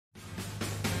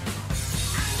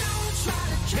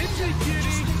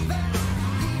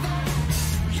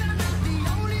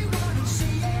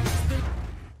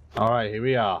Alright, here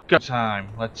we are. Go time.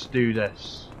 Let's do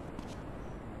this.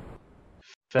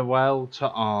 Farewell to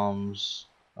arms.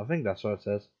 I think that's what it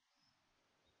says.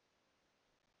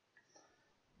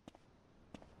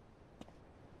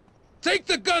 Take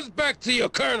the guns back to your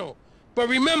colonel. But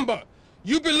remember,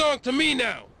 you belong to me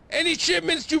now. Any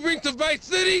shipments you bring to Vice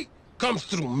City comes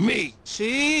through me.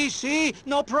 Sí,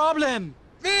 no problem.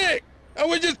 Vic! I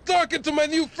was just talking to my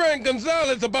new friend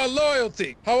Gonzalez about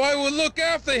loyalty. How I will look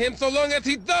after him so long as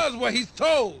he does what he's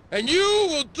told. And you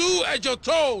will do as you're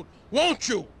told, won't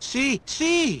you?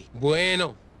 Sí.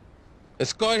 Bueno.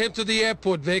 Escort him to the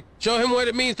airport, Vic. Show him what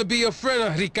it means to be a friend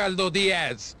of Ricardo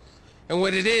Diaz. And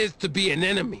what it is to be an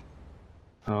enemy.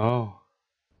 Oh.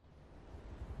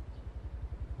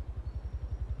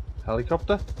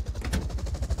 Helicopter?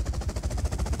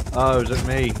 Oh, is it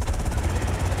me?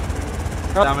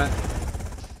 God damn it.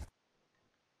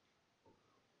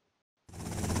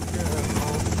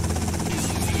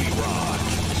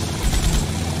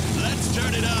 Let's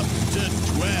turn it up to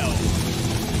 12.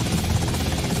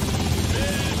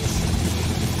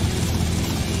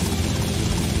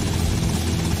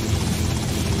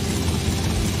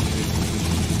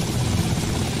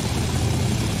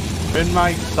 In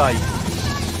my sight.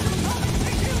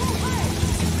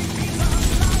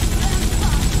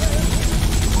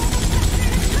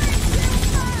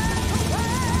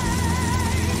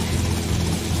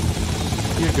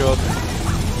 You're good.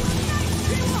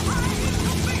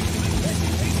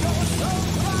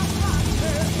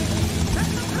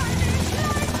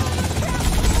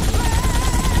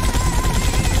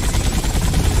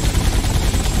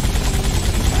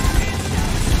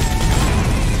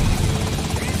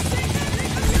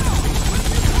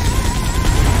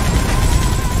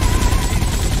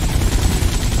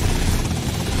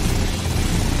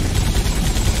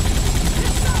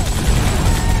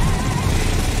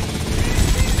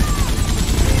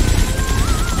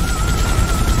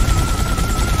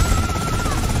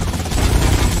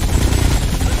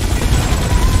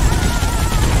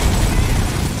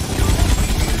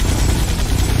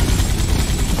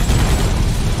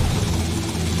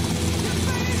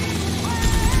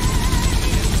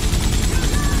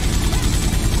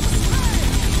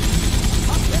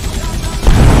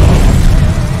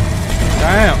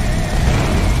 Damn.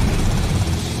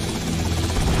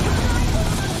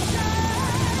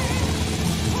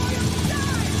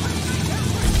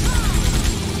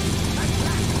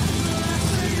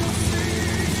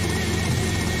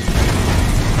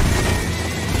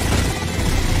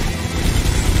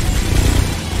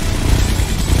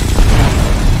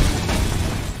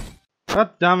 God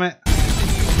damn it.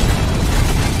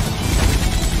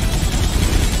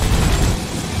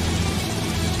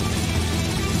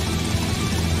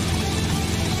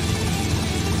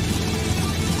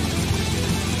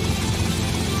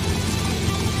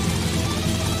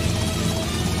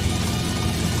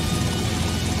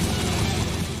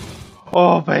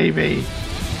 Oh, baby.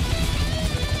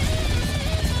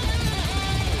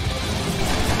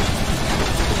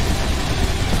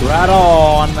 Right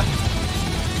on.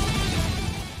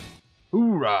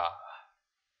 Hoorah.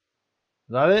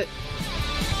 Is that it?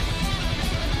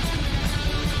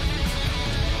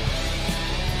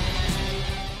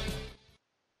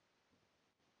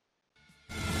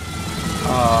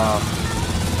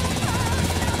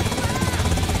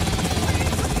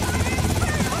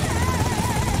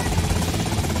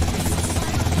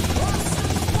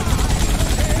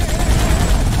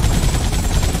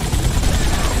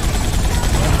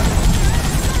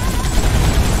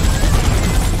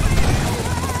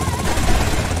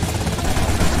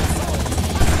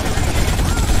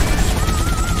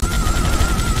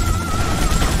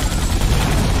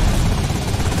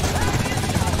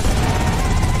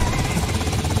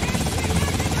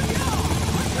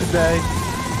 Day.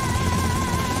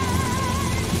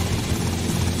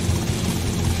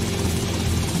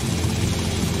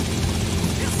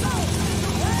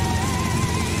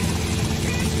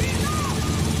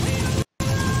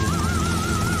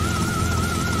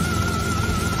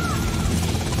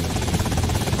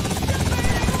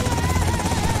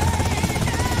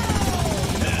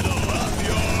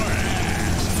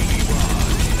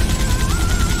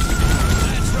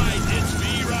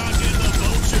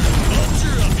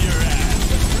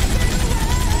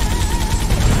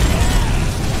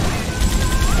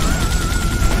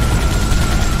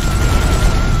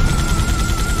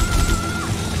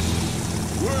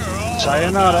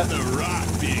 Sayonara. The rock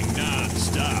being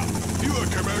non-stop. Fewer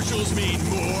commercials mean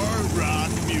more rock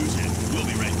music. We'll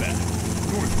be right back.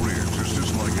 North Ridge is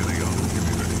just like any other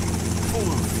community, full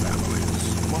of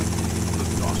families,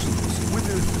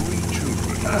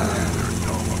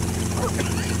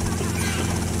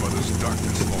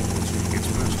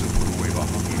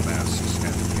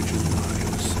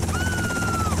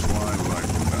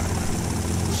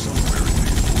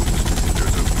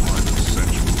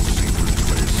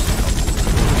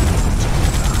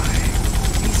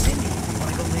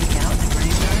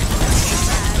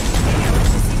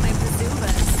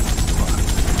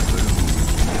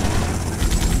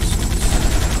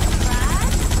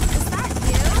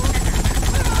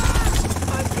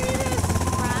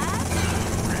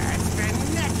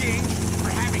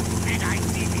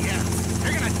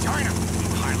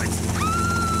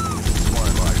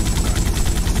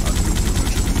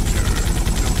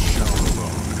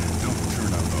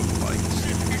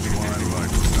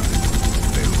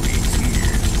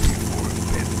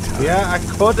 Yeah, I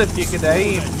could if you could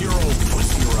aim. You're old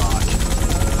pussy rock.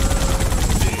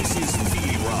 This is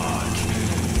V-Rock.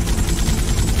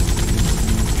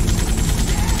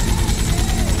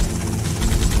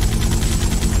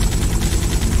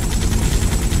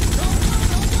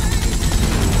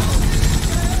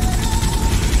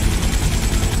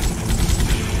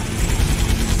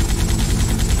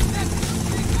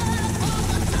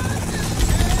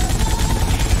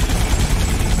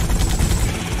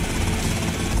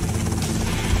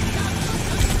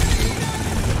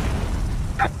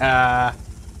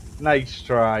 Nice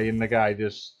try, and the guy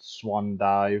just swan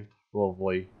dived.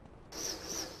 Lovely.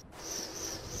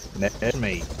 Near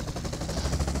me.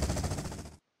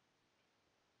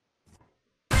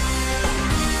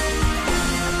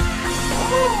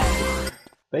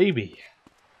 Baby.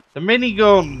 The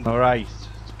minigun! Alright,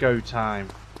 it's go time.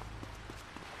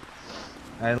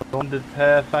 I landed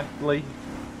perfectly.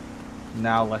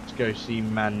 Now let's go see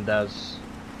Menendez.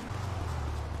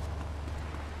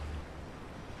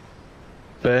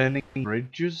 Burning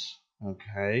bridges.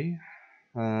 Okay.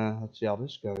 Let's see how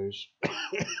this goes.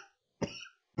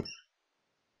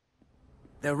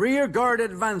 The rear guard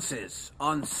advances,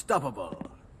 unstoppable.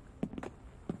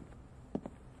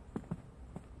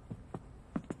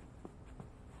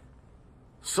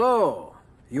 So,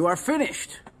 you are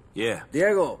finished. Yeah.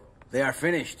 Diego, they are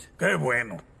finished. Qué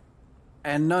bueno.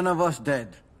 And none of us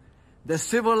dead. The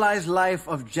civilized life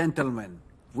of gentlemen.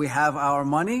 We have our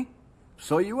money,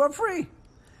 so you are free.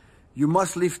 You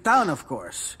must leave town, of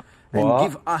course, and What?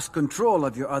 give us control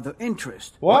of your other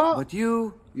interests. What? But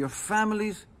you, your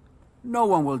families, no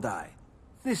one will die.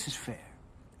 This is fair.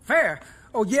 Fair?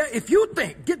 Oh yeah, if you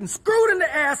think getting screwed in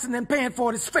the ass and then paying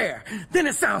for it is fair, then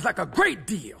it sounds like a great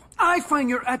deal. I find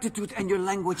your attitude and your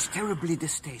language terribly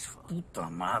distasteful. Puta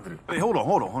madre. Hey, hold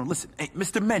on. Listen, hey,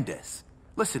 Mr. Menendez.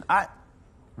 Listen,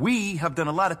 we have done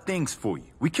a lot of things for you.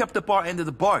 We kept up our end of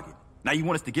the bargain. Now you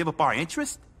want us to give up our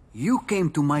interest? You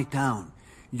came to my town.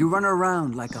 You run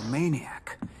around like a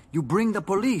maniac. You bring the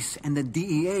police and the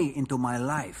DEA into my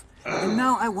life. And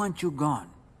now I want you gone.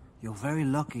 You're very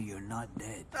lucky you're not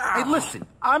dead. Hey, listen,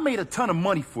 I made a ton of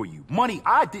money for you. Money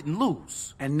I didn't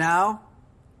lose. And now,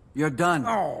 you're done.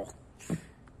 Oh.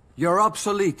 You're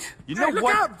obsolete. You know Hey, look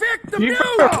what? out, Vic, the You-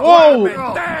 mule!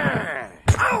 Whoa! Dang.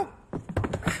 Oh.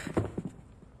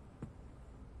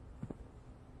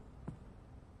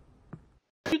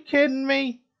 Are you kidding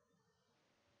me?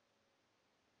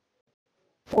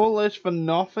 All this for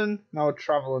nothing? Now we're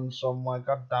traveling somewhere,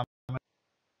 god damn it.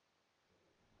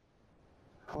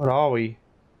 Where are we?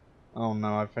 Oh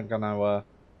no, I think I know where.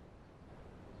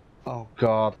 Oh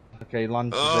god. Okay,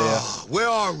 lunch is here. Where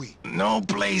are we? No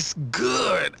place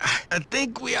good. I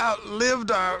think we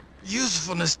outlived our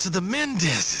usefulness to the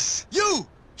Mendezes. You!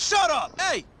 Shut up!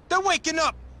 Hey, they're waking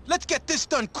up! Let's get this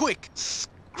done quick!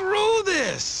 Screw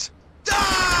this!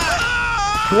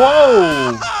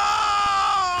 Whoa!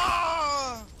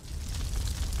 Ah!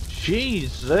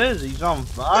 Jesus, he's on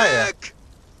fire. Vic!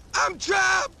 I'm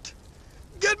trapped!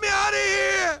 Get me out of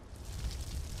here!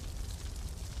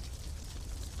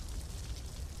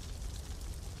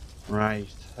 Right,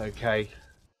 okay.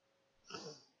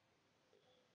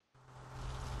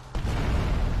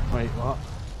 Wait, what?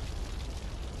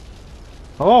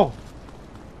 Oh!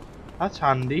 That's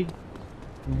handy.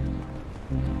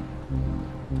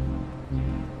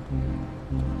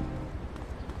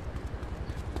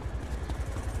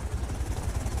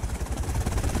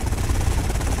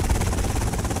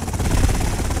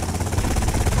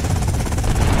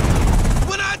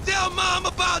 When I tell Mom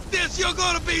about this, you're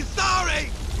gonna be sorry!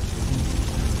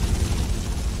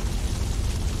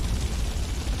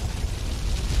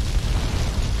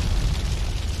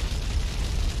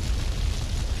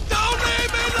 Don't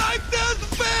leave me like this,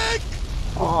 Vic!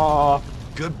 Oh,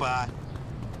 Goodbye.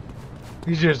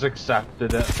 he just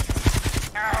accepted it.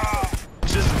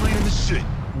 Just cleaning the shit.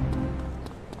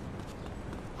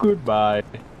 Goodbye.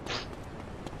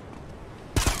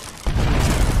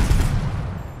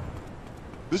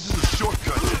 This is a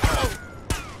shortcut to hell.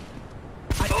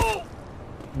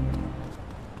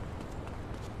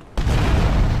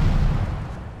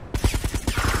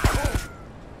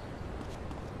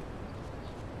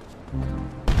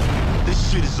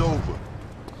 This shit is over.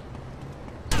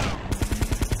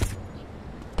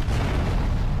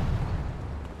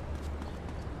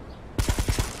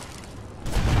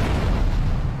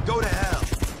 Go to hell.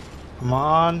 Come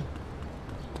on.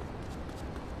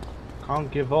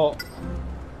 Can't give up.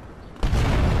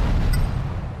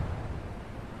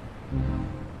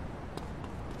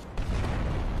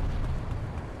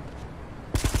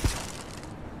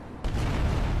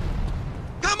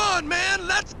 Come on, man,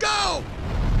 let's go!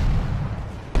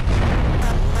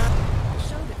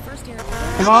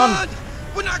 Come on.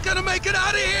 We're not gonna make it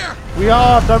out of here. We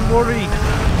are, don't worry.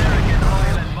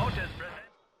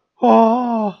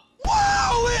 Oh.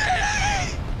 Whoa!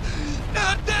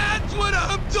 Now that's what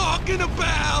I'm talking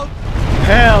about.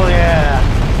 Hell yeah.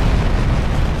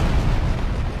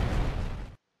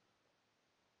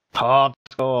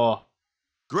 Hardcore.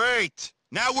 Great.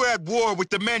 Now we're at war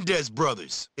with the Menendez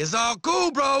brothers. It's all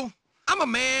cool, bro. I'm a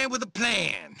man with a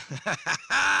plan.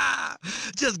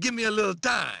 Just give me a little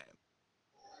time.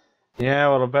 Yeah,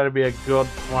 well, it better be a good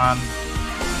plan.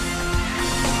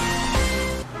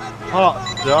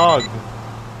 Hot dog.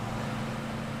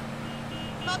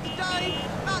 Not today.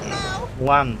 Not now.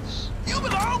 Lance. You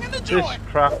belong in the This joint.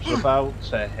 crap's about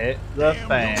to hit the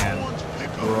fan,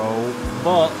 bro.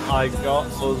 But I got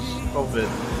us covered.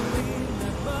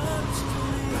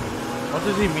 What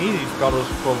does he mean he's got us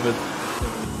covered?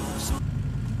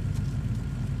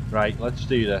 Right, let's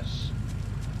do this.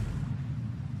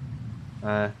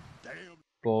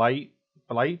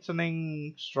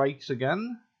 Blightening strikes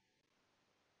again?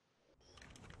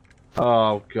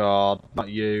 Oh god, not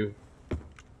you.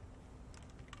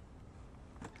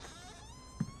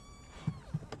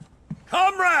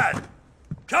 Comrade!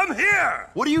 Come here!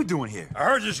 What are you doing here? I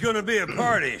heard there's gonna be a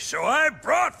party, so I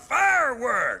brought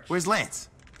fireworks! Where's Lance?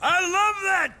 I love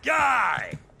that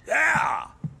guy! Yeah!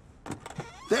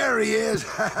 There he is,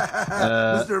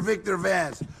 Mr. Victor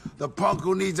Vance, the punk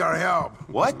who needs our help.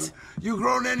 What? You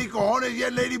grown any cojones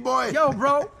yet, lady boy? Yo,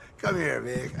 bro. Come here,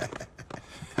 Vic.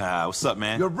 What's up,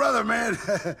 man? Your brother, man.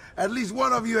 At least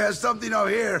one of you has something up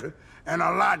here and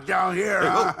a lot down here.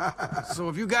 So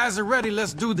if you guys are ready,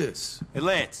 let's do this. Hey,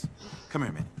 Lance. Come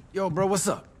here, man. Yo, bro, what's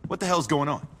up? What the hell's going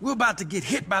on? We're about to get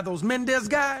hit by those Menendez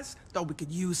guys. Thought we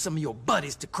could use some of your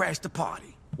buddies to crash the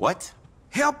party. What?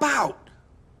 Help out.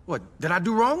 What, did I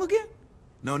do wrong again?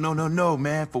 No,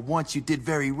 man. For once, you did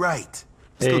very right.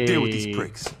 Let's go deal with these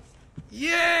pricks.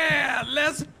 Yeah,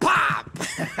 let's pop!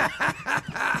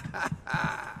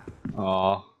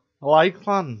 Aw, I like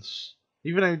Lance.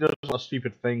 Even though he does a lot of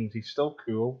stupid things, he's still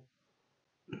cool.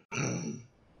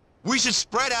 We should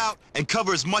spread out and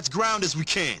cover as much ground as we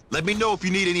can. Let me know if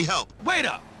you need any help. Wait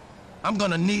up. I'm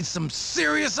gonna need some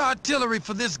serious artillery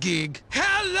for this gig.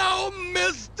 Hello,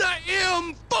 Mr.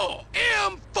 M4.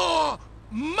 M4,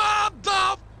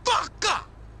 motherfucker.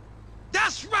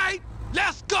 That's right.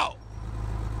 Let's go.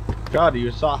 God,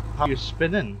 you saw how you're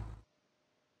spinning.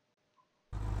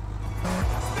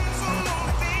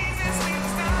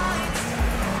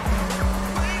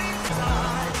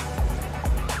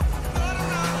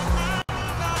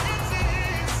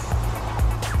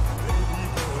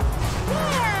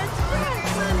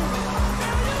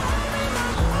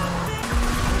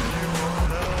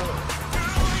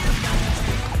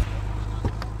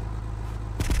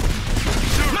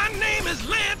 My name is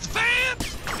Lance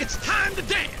Vance. It's time to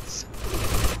dance.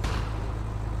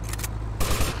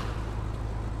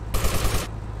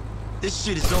 This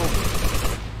shit is over.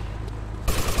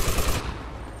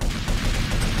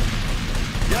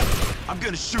 Yep, I'm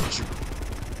gonna shoot you.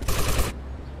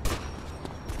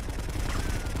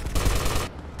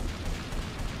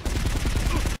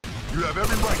 You have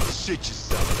every right to shit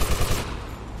yourself.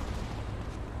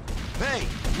 Hey,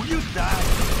 will you die?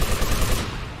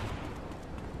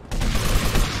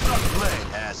 Suck leg,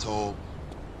 asshole.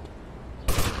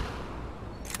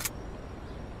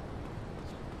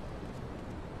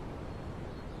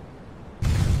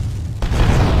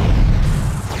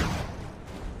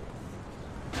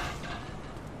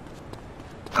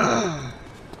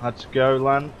 Let's go,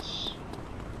 Lance.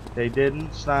 They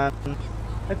didn't stand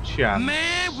a chance.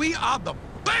 Man, we are the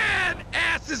bad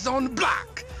asses on the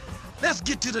block. Let's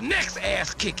get to the next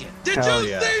ass kicking. Did Hell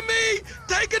you yeah. see me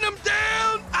taking them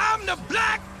down? I'm the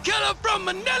black killer from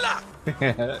Manila.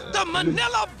 The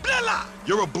Manila Blilla.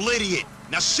 You're oblivious.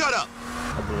 Now shut up.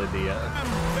 Oblivion. I'm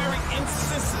very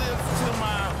insensitive to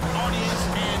my audience,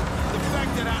 and the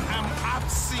fact that I'm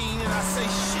obscene and I say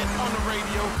shit on the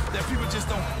radio that people just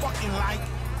don't fucking like.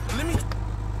 Let me.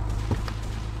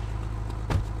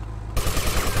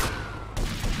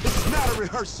 This is not a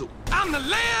rehearsal. I'm the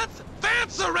Lance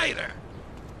Vancerator.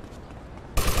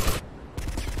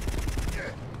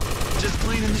 Just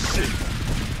cleaning the shit.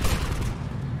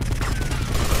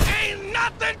 Ain't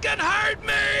nothing can hurt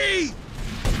me.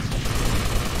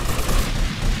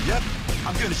 Yep,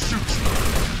 I'm gonna shoot you.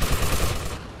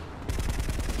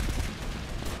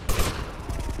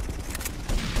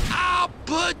 I'll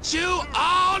put you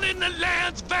all in the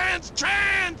Lance Vance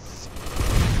trance.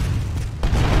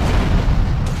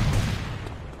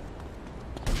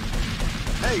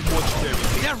 Hey, mortuary.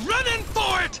 They're running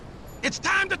for it. It's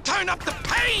time to turn up the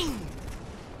pain.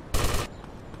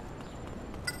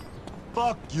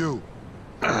 Fuck you.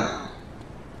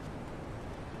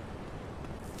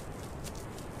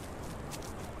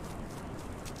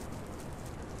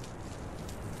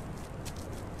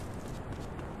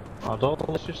 I don't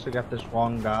let's just to get this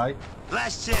one guy.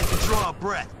 Last chance to draw a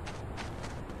breath.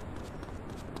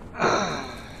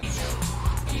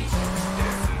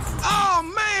 Oh,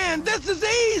 man, this is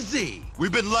easy.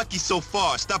 We've been lucky so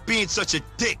far. Stop being such a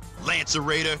dick,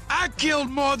 Lancerator. I killed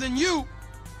more than you.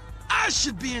 I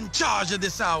should be in charge of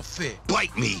this outfit.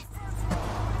 Bite me.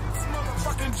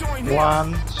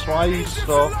 Lance, why are you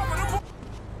stuck?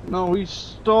 No, he's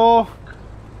stuck.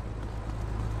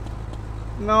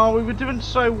 No, we were doing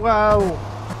so well.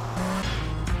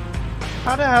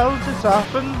 How the hell did this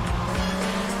happen?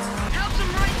 Help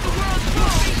him right the world's war.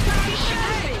 He should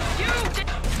be. You.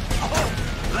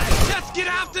 Let's get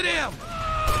after them.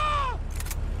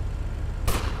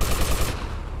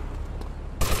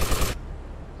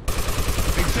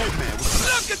 Big Dead Man,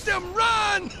 Look at them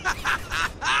run!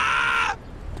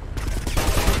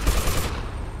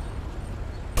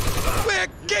 We're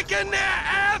kicking their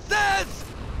asses!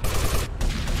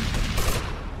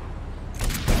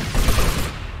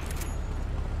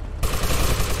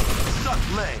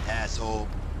 suck leg, asshole.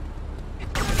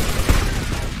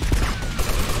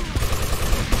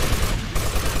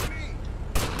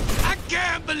 I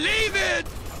can't believe it!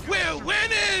 We're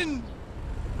winning!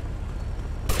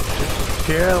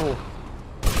 Kill.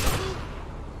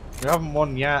 We haven't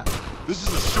won yet. This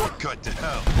is a shortcut to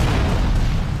hell.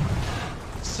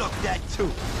 Suck that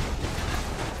too.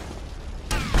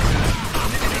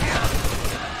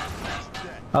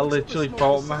 I literally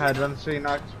thought in my head when I seen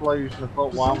that explosion. I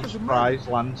thought, wow, I'm surprised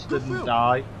Lance didn't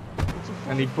die.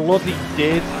 And he bloody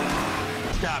did.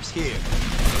 Stops here.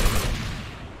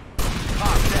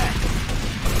 Pop that.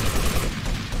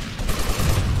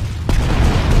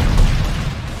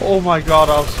 Oh my god,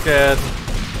 I was scared.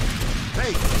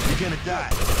 Hey, you're gonna die.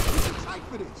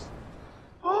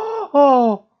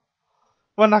 Oh,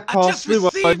 when I just flew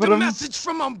received over a him. message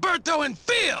from Umberto and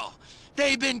Phil.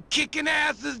 They've been kicking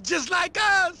asses just like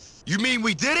us. You mean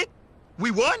we did it? We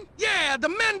won? Yeah, the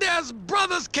Menendez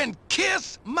brothers can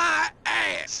kiss my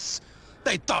ass.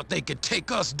 They thought they could take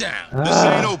us down. This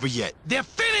ain't over yet. They're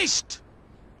finished.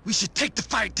 We should take the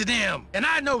fight to them. And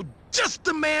I know just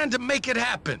the man to make it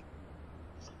happen.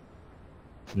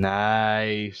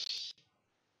 Nice.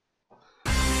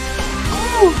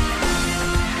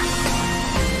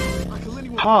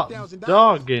 Hot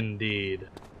dog indeed.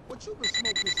 What you been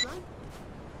smoking, son?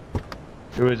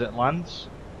 Who is it, Lance?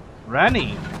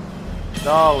 Rennie!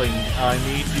 Darling, I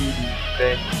need you,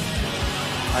 bitch.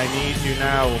 I need you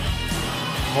now.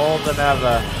 More than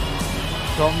ever.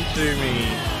 Come to me.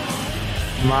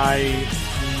 My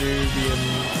Nubian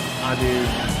Adu,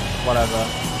 whatever.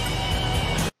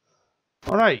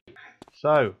 Alright,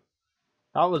 so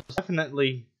that was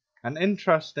definitely an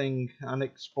interesting and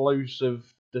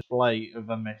explosive display of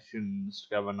emissions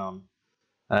going on.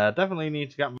 Definitely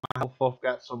need to get my health up,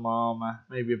 get some armor,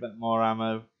 maybe a bit more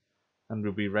ammo, and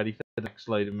we'll be ready for the next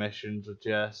load of missions, which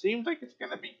seems like it's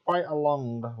going to be quite a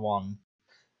long one.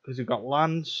 Because we've got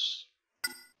Lance,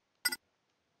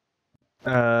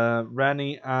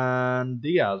 Rennie, and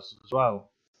Diaz as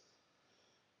well.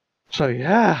 So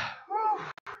yeah,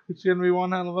 it's going to be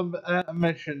one hell of a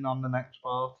mission on the next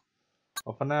part.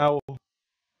 But for now,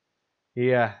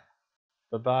 yeah,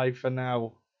 bye-bye for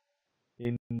now.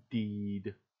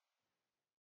 Indeed.